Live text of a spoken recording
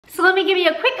So let me give you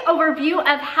a quick overview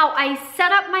of how I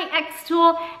set up my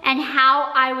xTool and how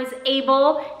I was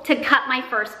able to cut my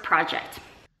first project.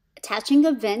 Attaching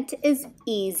a vent is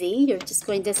easy. You're just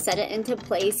going to set it into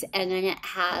place, and then it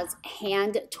has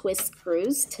hand twist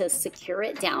screws to secure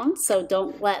it down. So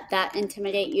don't let that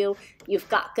intimidate you. You've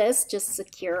got this. Just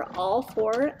secure all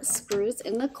 4 screws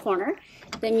in the corner.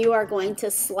 Then you are going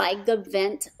to slide the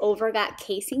vent over that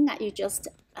casing that you just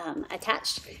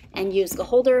attached and use the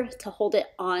holder to hold it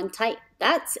on tight.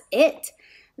 That's it.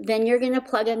 Then you're going to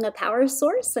plug in the power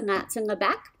source, and that's in the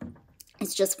back.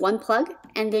 It's just one plug,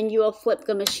 and then you will flip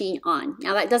the machine on.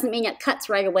 Now that doesn't mean it cuts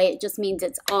right away, it just means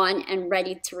it's on and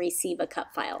ready to receive a cut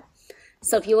file.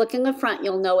 So if you look in the front,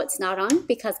 you'll know it's not on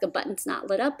because the button's not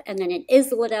lit up, and then it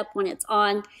is lit up when it's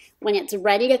on. When it's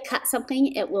ready to cut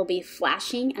something, it will be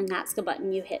flashing, and that's the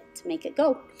button you hit to make it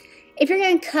go. If you're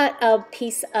going to cut a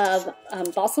piece of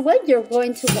balsa wood, or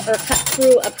cut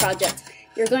through a project,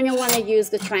 you're going to want to use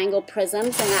the triangle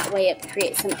prisms, and that way it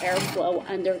creates some airflow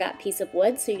under that piece of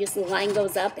wood. So you just line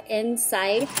those up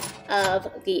inside of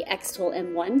the xTool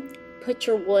M1. Put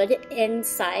your wood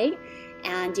inside,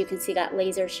 and you can see that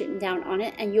laser shooting down on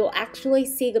it, and you'll actually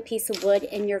see the piece of wood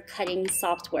in your cutting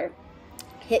software.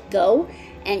 Hit go,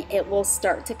 and it will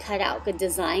start to cut out the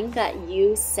design that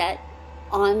you set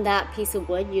on that piece of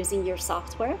wood using your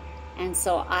software. And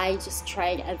so I just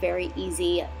tried a very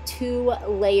easy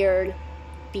 2-layered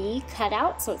B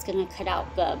cutout. So it's going to cut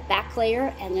out the back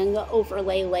layer and then the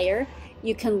overlay layer.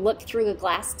 You can look through the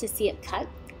glass to see it cut.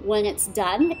 When it's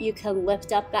done, you can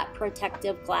lift up that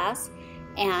protective glass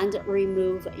and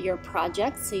remove your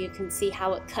project so you can see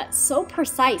how it cuts. So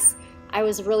precise. I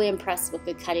was really impressed with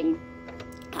the cutting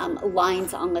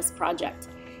lines on this project.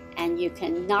 And you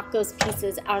can knock those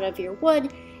pieces out of your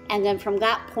wood, and then from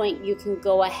that point you can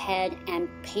go ahead and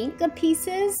paint the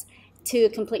pieces to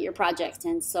complete your project.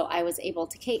 And so I was able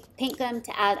to paint them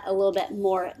to add a little bit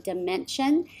more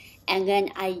dimension, and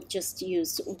then I just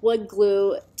used wood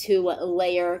glue to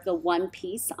layer the one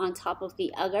piece on top of the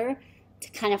other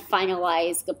to kind of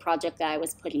finalize the project that I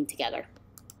was putting together.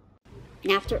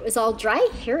 And after it was all dry,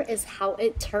 here is how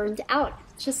it turned out.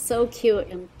 It's just so cute,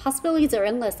 and possibilities are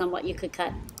endless on what you could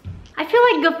cut. I feel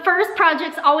like the first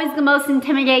project's always the most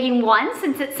intimidating one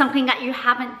since it's something that you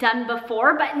haven't done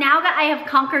before, but now that I have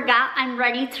conquered that, I'm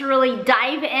ready to really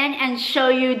dive in and show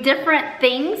you different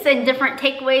things and different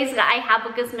takeaways that I have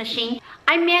with this machine.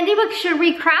 I'm Mandy with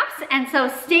Sugary Crafts, and so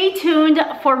stay tuned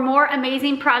for more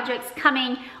amazing projects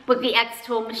coming with the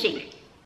xTool machine.